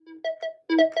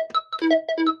Hi,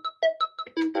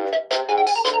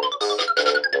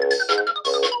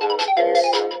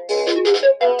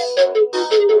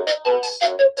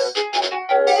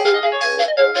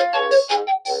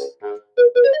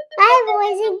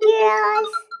 boys and girls.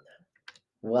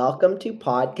 Welcome to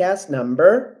podcast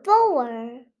number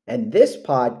 4. And this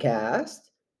podcast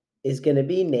is going to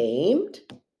be named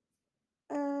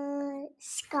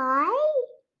Sky?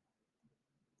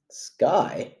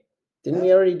 Sky. Didn't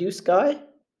we already do Sky?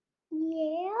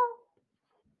 Yeah.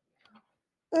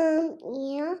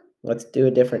 Yeah. Let's do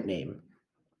a different name.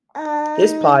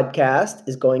 This podcast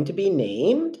is going to be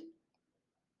named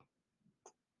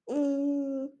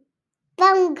Phone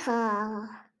call.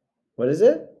 What is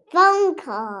it? Phone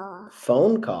call.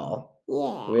 Phone call.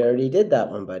 Yeah. We already did that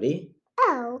one, buddy.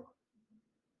 Oh.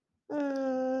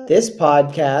 This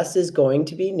podcast is going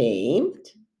to be named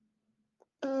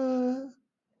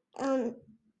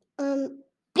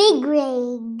Big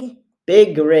Rig.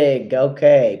 Big Rig.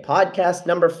 Okay. Podcast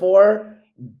number 4,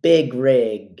 Big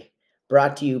Rig.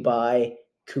 Brought to you by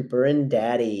Cooper and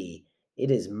Daddy. It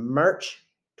is March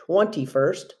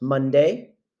 21st,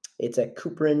 Monday. It's a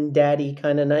Cooper and Daddy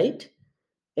kind of night.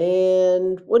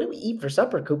 And what did we eat for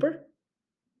supper, Cooper?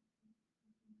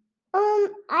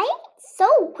 I ate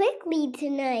so quickly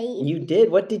tonight. You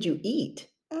did? What did you eat?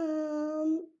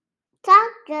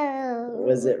 Taco.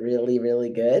 Was it really,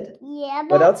 really good? Yeah,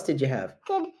 but What else did you have?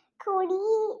 Could we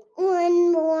eat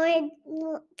one more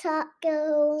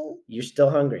taco? You're still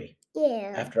hungry?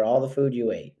 Yeah. After all the food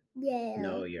you ate? Yeah.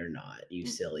 No, you're not. You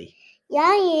silly. Yeah,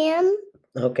 I am.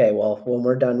 Okay, well, when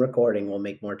we're done recording, we'll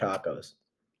make more tacos.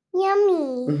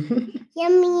 Yummy.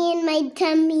 Yummy in my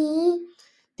tummy.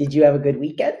 Did you have a good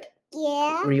weekend?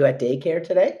 Yeah. Were you at daycare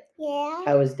today? Yeah.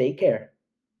 How was daycare?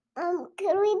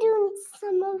 Could we do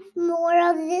more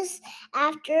of this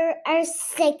after our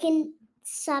second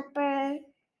supper?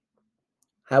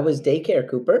 How was daycare,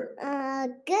 Cooper?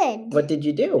 Good. What did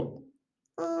you do?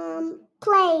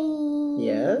 Play.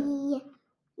 Yeah? Yeah.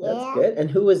 That's good.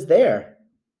 And who was there?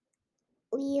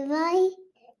 Levi.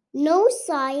 No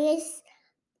Silas,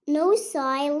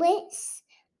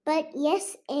 but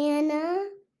yes, Anna.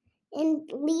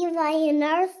 And Levi and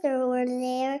Arthur were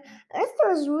there.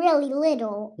 Arthur's really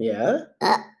little. Yeah?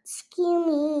 Excuse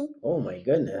me. Oh my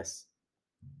goodness.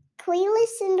 Can we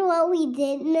listen to what we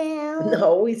did now?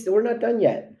 No, we're not done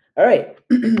yet. All right.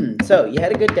 So you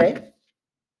had a good day.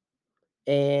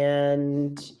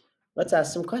 And let's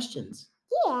ask some questions.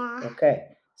 Yeah.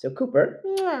 Okay. So Cooper,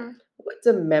 what's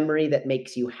a memory that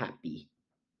makes you happy?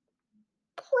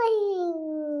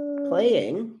 Playing.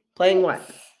 Playing? Playing what?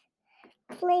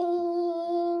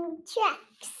 Playing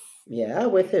trucks. Yeah,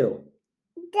 with who?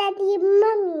 Daddy and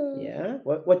Mommy. Yeah.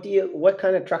 What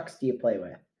kind of trucks do you play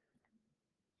with?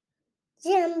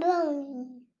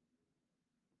 Zamboni.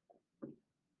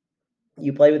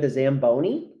 You play with a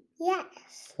Zamboni? Yes.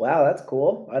 Wow, that's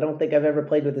cool. I don't think I've ever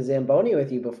played with a Zamboni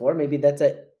with you before. Maybe that's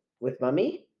it with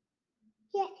Mommy?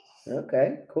 Yes.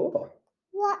 Okay, cool.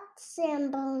 What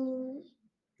Zamboni?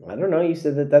 I don't know. You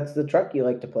said that's the truck you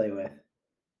like to play with.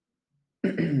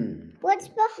 What's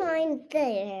behind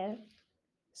there?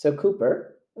 So,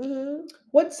 Cooper,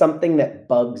 what's something that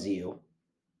bugs you?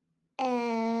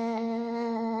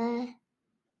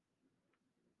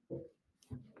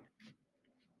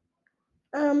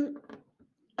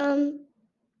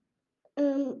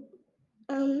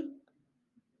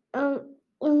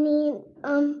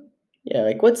 Yeah,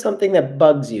 like what's something that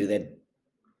bugs you that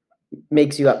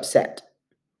makes you upset?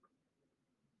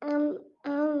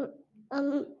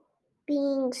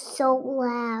 Being so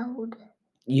loud.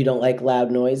 You don't like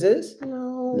loud noises?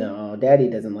 No. No, Daddy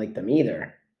doesn't like them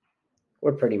either.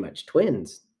 We're pretty much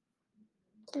twins.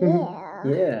 Yeah.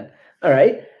 Yeah. All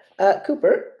right.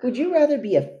 Cooper, would you rather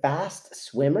be a fast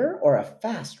swimmer or a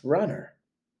fast runner?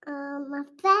 A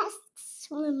fast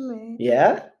swimmer.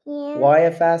 Yeah? Yeah. Why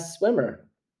a fast swimmer?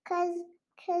 Because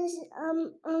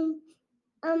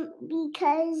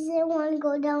I want to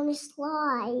go down a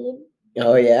slide.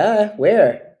 Oh yeah?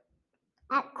 Where?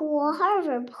 At Cool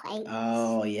Harbor Place.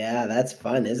 Oh yeah, that's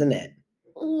fun, isn't it?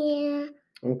 Yeah.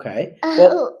 Okay.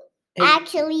 Well,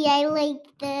 actually, I like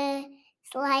the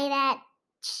slide at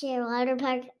Shearwater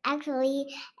Park.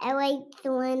 Actually, I like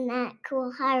the one at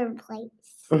Cool Harbor Place.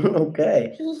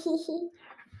 Okay.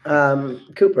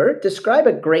 Cooper, describe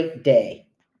a great day.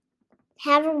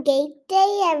 Have a great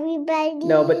day, everybody.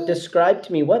 No, but describe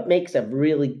to me what makes a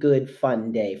really good,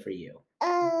 fun day for you.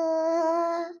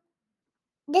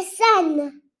 The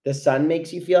sun. The sun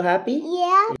makes you feel happy?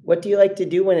 Yeah. What do you like to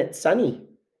do when it's sunny?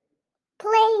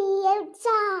 Play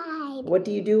outside. What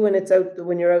do you do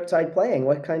when you're outside playing?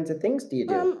 What kinds of things do you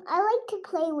do? I like to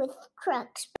play with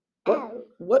trucks.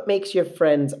 What makes your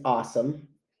friends awesome?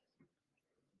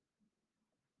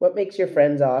 What makes your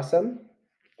friends awesome?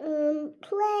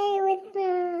 Play with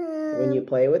them. When you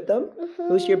play with them?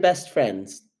 Who's your best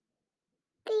friends?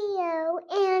 Theo,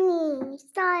 Annie,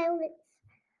 Silas.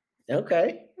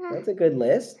 Okay, that's a good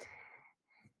list.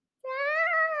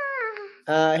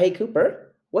 Hey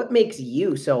Cooper, what makes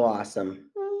you so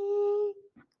awesome?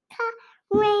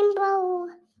 Rainbow.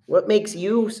 What makes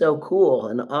you so cool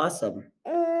and awesome?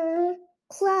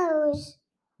 Clothes.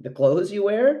 The clothes you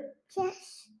wear?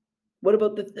 Yes. What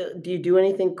about do you do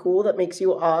anything cool that makes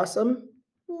you awesome?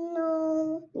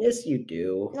 No. Yes, you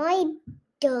do. No, I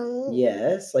don't.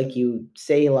 Yes, like you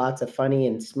say lots of funny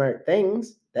and smart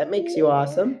things. That makes you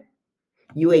awesome.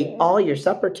 You ate all your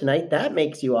supper tonight. That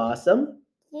makes you awesome.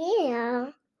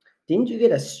 Yeah. Didn't you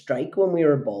get a strike when we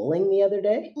were bowling the other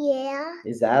day? Yeah.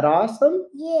 Is that awesome?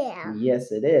 Yeah.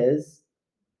 Yes, it is.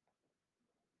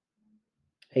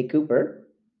 Hey, Cooper.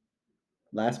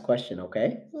 Last question,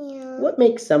 okay? Yeah. What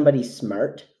makes somebody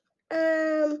smart?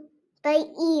 By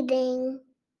eating.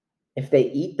 If they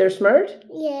eat, they're smart?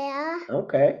 Yeah.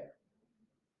 Okay.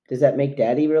 Does that make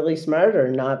Daddy really smart or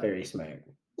not very smart?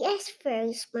 Yes,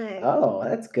 very smart. Oh,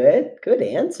 that's good. Good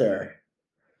answer.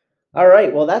 All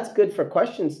right. Well, that's good for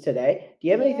questions today. Do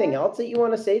you have anything else that you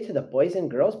want to say to the boys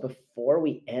and girls before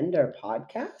we end our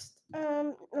podcast?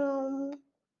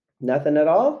 Nothing at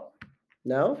all?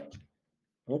 No?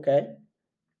 Okay.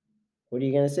 What are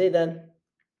you going to say then?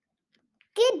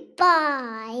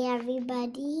 Goodbye,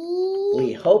 everybody.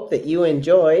 We hope that you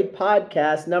enjoyed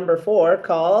podcast number 4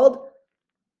 called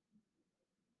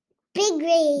Big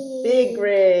Rig. Big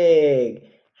Rig.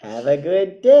 Have a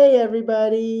good day,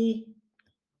 everybody.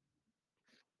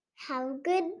 Have a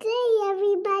good day,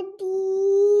 everybody.